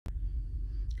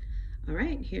All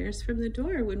right, here's from the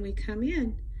door when we come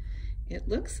in. It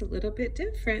looks a little bit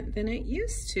different than it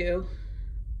used to.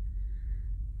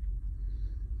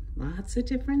 Lots of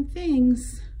different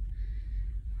things.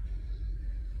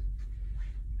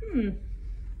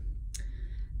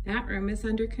 That room is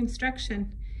under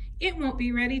construction. It won't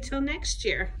be ready till next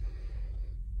year.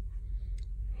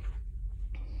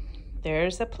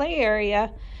 There's a play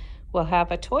area. We'll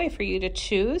have a toy for you to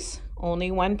choose,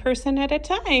 only one person at a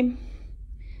time.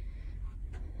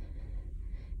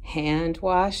 Hand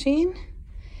washing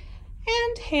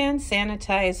and hand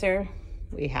sanitizer.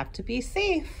 We have to be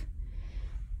safe.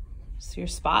 It's your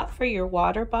spot for your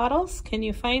water bottles. Can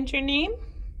you find your name?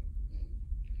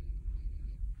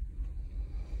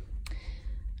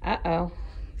 Uh-oh,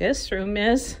 this room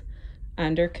is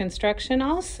under construction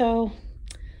also.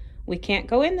 We can't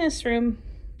go in this room,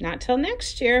 not till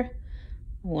next year.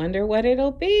 Wonder what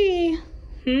it'll be.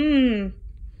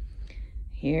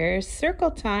 Here's circle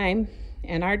time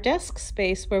and our desk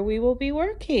space where we will be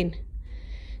working.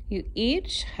 You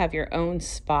each have your own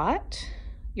spot,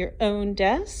 your own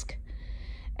desk,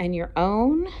 and your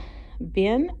own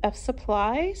bin of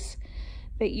supplies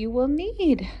that you will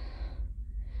need.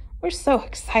 We're so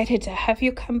excited to have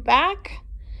you come back.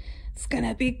 It's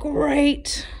gonna be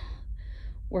great.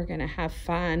 We're gonna have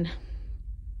fun.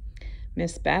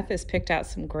 Miss Beth has picked out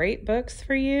some great books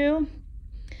for you.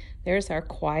 There's our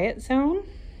quiet zone.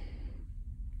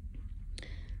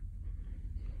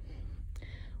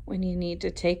 When you need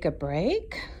to take a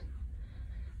break.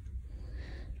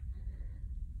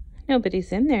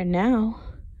 Nobody's in there now.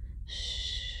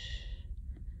 Shh.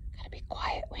 Gotta be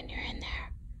quiet when you're in there.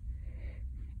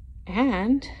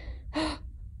 And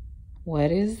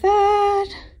what is that?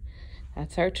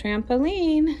 That's our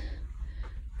trampoline.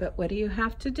 But what do you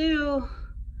have to do?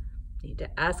 Need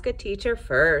to ask a teacher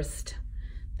first.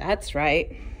 That's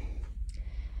right.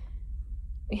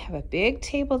 We have a big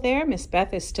table there. Miss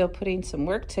Beth is still putting some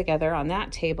work together on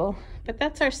that table, but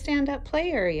that's our stand-up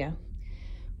play area.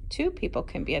 2 people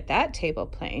can be at that table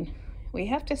playing. We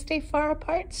have to stay far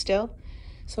apart still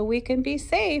so we can be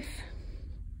safe.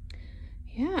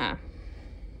 Yeah.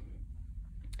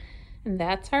 And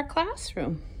that's our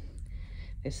classroom.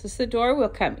 This is the door we'll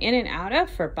come in and out of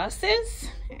for buses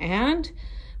and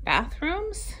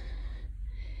bathrooms.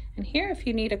 And here, if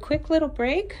you need a quick little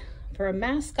break for a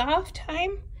mask off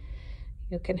time,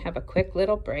 you can have a quick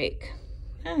little break.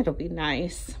 It'll be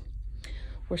nice.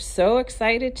 We're so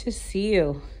excited to see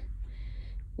you.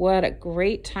 What a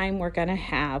great time we're gonna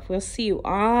have. We'll see you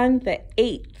on the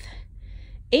 8th,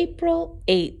 April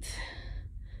 8th,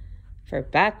 for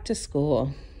back to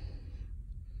school.